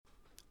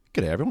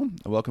G'day everyone,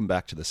 and welcome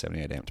back to the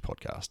 78 Amped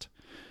podcast.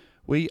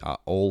 We are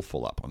all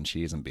full up on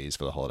cheers and beers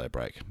for the holiday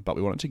break, but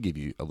we wanted to give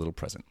you a little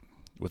present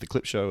with a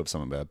clip show of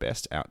some of our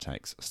best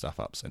outtakes,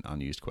 stuff-ups, and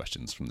unused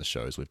questions from the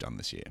shows we've done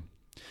this year.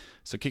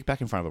 So kick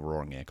back in front of a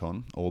roaring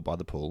aircon, or by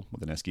the pool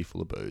with an esky full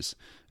of booze,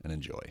 and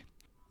enjoy.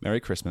 Merry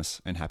Christmas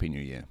and Happy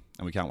New Year,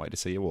 and we can't wait to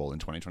see you all in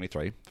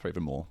 2023 for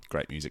even more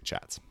great music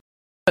chats.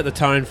 Set the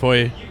tone for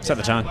you. Set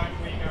the tone.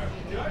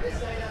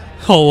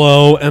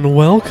 Hello and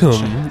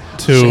welcome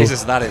to...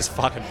 Jesus, that is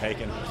fucking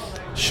bacon.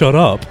 Shut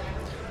up.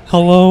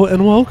 Hello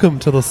and welcome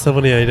to the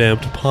 78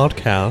 Amped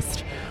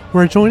podcast.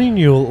 We're joining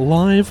you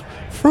live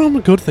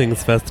from Good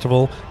Things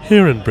Festival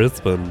here in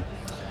Brisbane.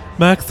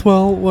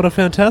 Maxwell, what a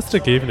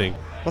fantastic evening.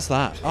 What's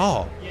that?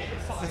 Oh,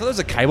 I thought there was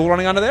a cable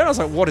running under there. I was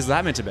like, what is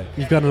that meant to be?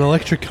 You've got an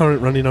electric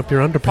current running up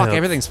your underpants. Fuck,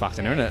 everything's fucked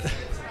in here, isn't it?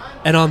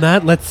 And on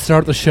that, let's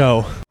start the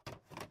show.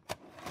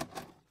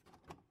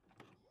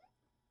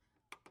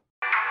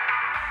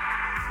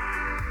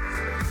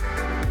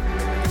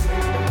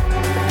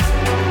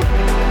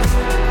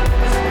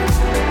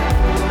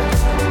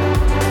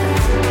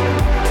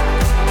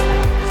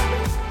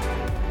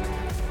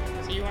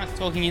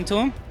 Talking into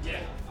him? Yeah.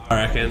 I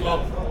reckon.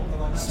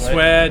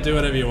 Swear, do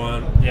whatever you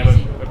want. Yeah,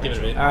 but give it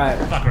a bit. Alright.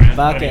 Fuck around.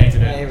 Fuck it.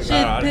 There we go.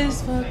 Shit,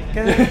 piss, fuck,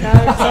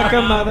 suck a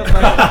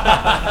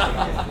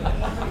motherfucker.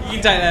 You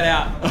can take that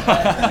out.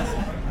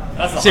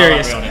 That's the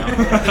Serious.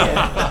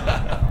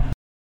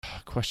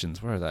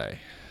 Questions, where are they?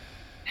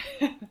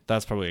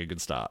 That's probably a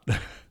good start.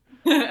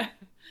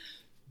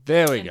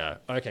 There we go.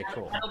 Okay,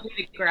 cool. That'll be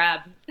the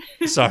grab.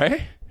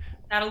 Sorry?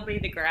 That'll be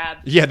the grab.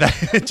 Yeah,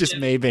 that's just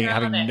me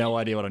having it. no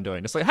idea what I'm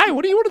doing. It's like, hey,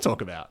 what do you want to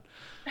talk about?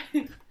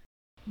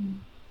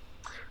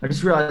 I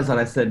just realised that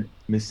I said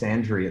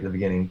misandry at the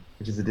beginning,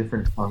 which is a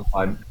different tongue.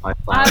 I'm gonna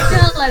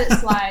let it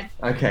slide.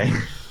 Okay.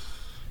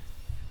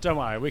 Don't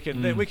worry, we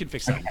can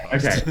fix that. in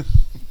post.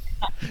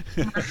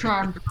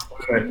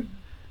 Okay.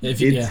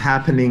 It's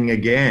happening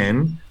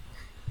again.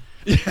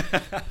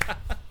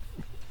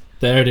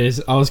 There it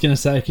is. I was going to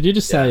say, could you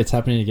just say it's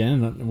happening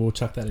again and we'll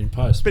chuck that in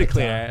post? Bit of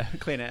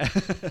clean air.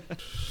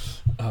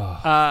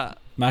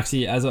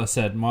 Maxi, as I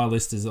said, my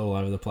list is all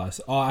over the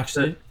place. Oh,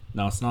 actually,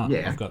 no, it's not.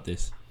 Yeah. I've got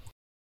this.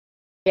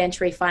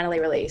 Entry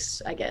finally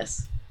released, I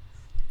guess.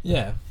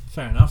 Yeah,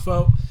 fair enough.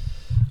 Well,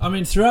 I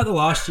mean, throughout the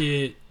last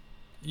year,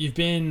 you've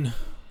been...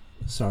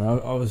 Sorry,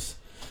 I was...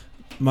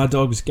 My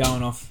dog's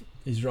going off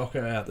his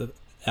rocker out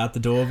the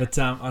door, but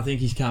I think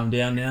he's calmed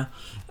down now.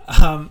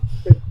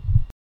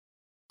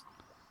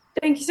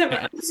 Thank you so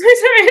much.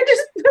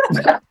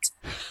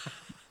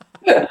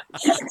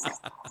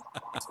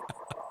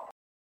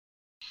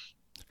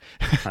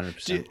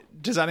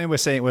 Does that mean we're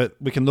saying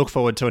we can look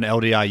forward to an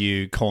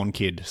LDRU Corn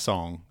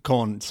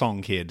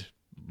Song Kid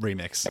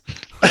remix?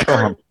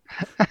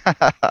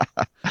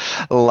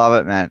 Love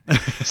it, man.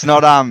 It's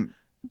not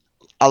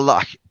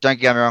don't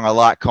get me wrong, I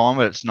like Corn,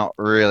 but it's not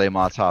really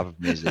my type of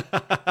music.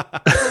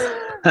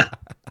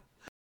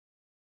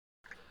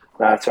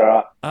 That's all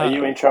right. Are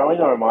you introing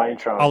or am I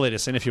introing? I'll let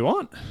us in if you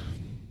want.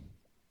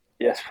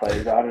 Yes,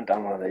 please. I haven't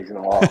done one of these in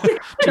a while. To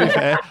be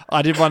fair,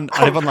 I did one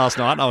last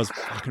night. And I was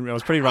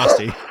pretty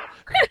rusty.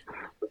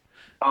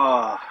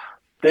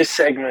 This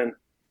segment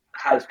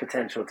has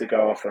potential to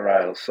go off the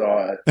rails, so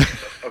I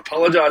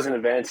apologise in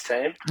advance,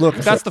 team. Look,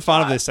 that's the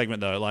fun of this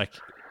segment, though. Like,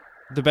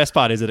 the best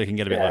part is that it can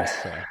get a bit loose.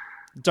 So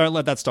don't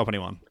let that stop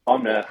anyone.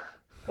 I'm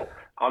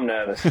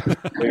nervous.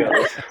 We got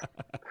this.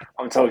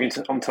 I'm talking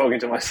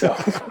to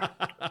myself.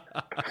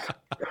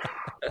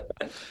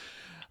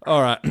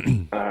 All right.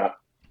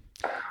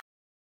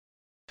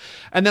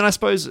 And then I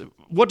suppose,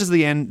 what does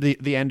the end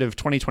of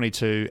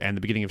 2022 and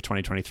the beginning of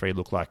 2023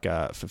 look like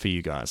for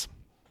you guys?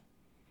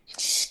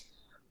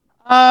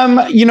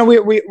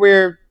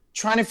 We're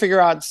trying to figure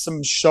out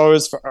some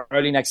shows for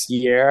early next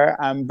year.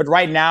 But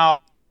right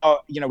now,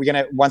 we're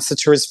gonna, once the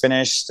tour is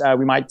finished,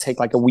 we might take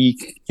like a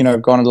week,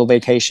 go on a little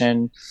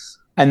vacation,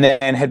 and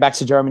then head back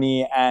to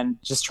Germany and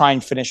just try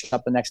and finish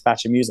up the next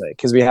batch of music,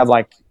 because we have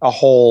like a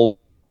whole,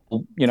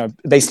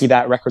 basically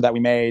that record that we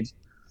made,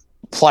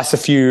 plus a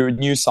few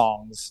new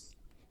songs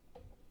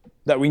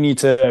that we need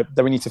to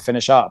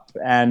finish up,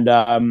 and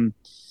and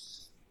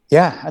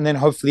then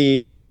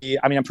hopefully,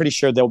 I'm pretty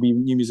sure there'll be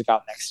new music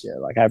out next year.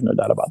 Like, I have no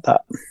doubt about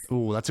that.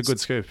 Ooh, that's a good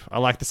scoop. I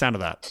like the sound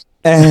of that.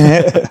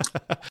 I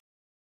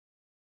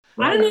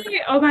don't know.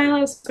 Am I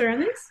allowed to swear on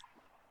this?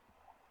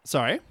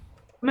 Sorry?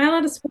 Am I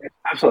allowed to swear?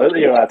 Absolutely,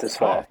 you're allowed to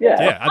swear.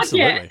 Yeah,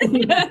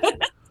 absolutely.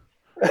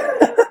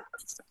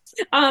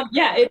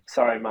 Yeah.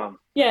 Sorry, Mum.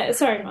 Yeah,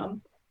 sorry,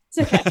 Mum. It's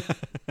okay.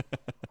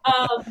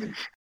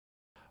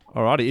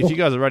 Alrighty, if you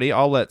guys are ready,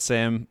 I'll let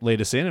Sam lead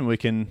us in, and we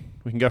can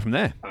go from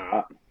there. All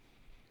right.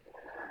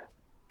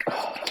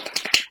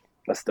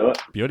 Let's do it.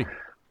 Beauty.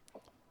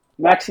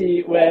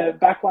 Maxi, we're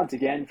back once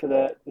again for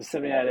the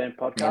 78 AM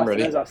podcast. I'm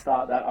ready. And as I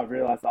start that, I've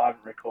realised I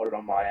haven't recorded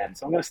on my end,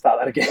 so I'm going to start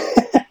that again.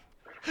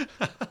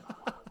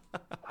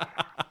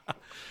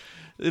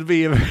 It'll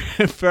be a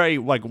very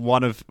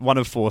one of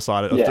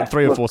four-sided, Yeah,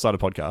 three or four-sided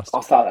podcast.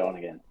 I'll start that one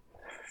again.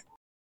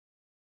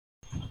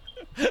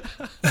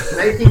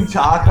 Making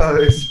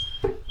tacos.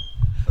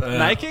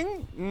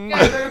 Making?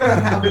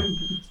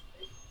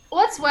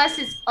 What's worse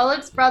is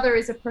Oleg's brother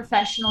is a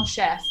professional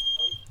chef.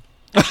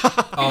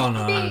 Oh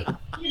no.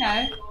 You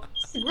know,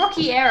 it's the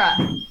rookie era.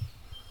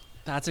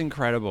 That's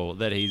incredible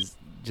that he's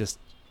just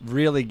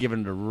really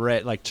given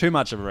it too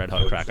much of a red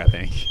hot crack, I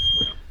think.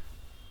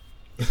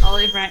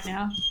 Oleg right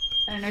now.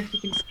 I don't know if you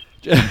can.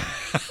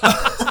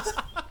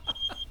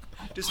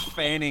 Just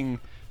fanning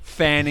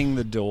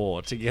the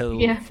door to get a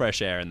little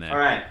fresh air in there. All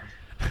right.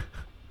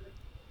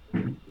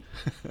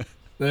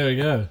 There we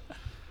go.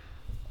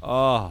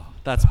 Oh,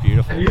 that's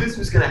beautiful. I knew this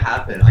was going to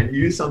happen. I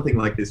knew something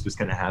like this was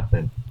going to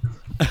happen.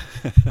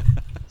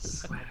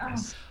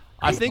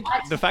 I think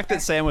the fact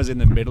that Sam was in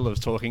the middle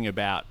of talking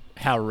about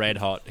how red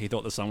hot he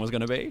thought the song was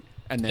going to be,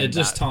 and then It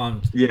just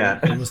timed. Yeah.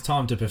 It was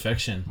timed to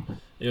perfection.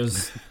 It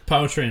was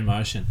poetry in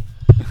motion.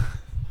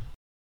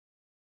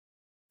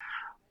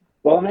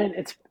 Well, I mean,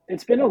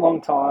 it's been a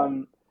long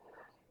time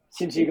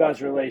since you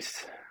guys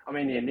released,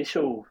 the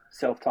initial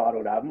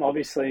self-titled album.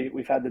 Obviously,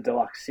 we've had the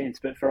deluxe since,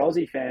 but for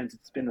Aussie fans,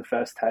 it's been the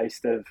first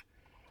taste of,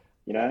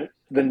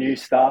 the new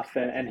stuff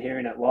and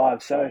hearing it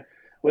live. So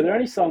were there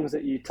any songs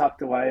that you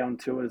tucked away on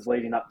tours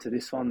leading up to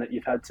this one that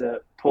you've had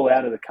to pull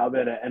out of the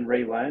cupboard and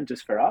relearn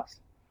just for us?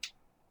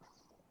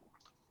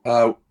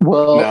 No,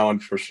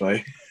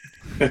 unfortunately.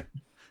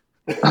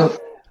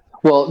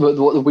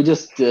 Well, we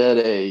just did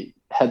a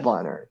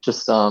headliner.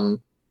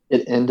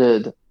 It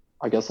ended,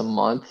 I guess, a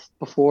month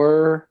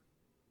before,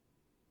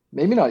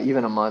 maybe not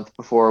even a month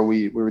before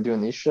we were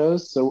doing these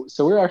shows. So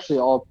we were actually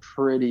all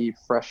pretty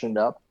freshened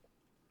up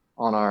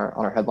on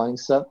our headlining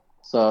set.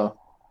 So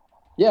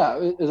yeah,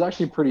 it was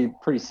actually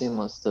pretty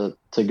seamless to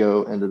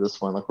go into this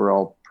one. Like we're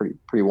all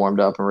pretty warmed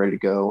up and ready to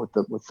go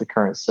with the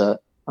current set.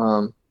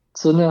 So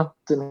no,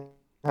 didn't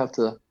have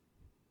to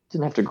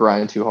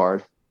grind too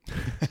hard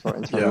in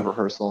terms of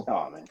rehearsal.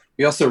 Oh man.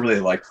 We also really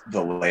liked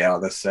the layout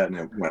of the set and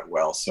it went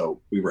well,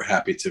 so we were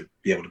happy to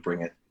be able to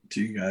bring it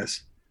to you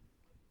guys.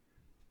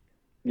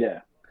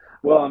 Yeah.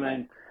 Well,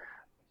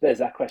 there's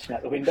that question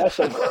out the window,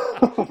 so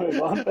we'll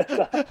move on.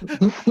 But,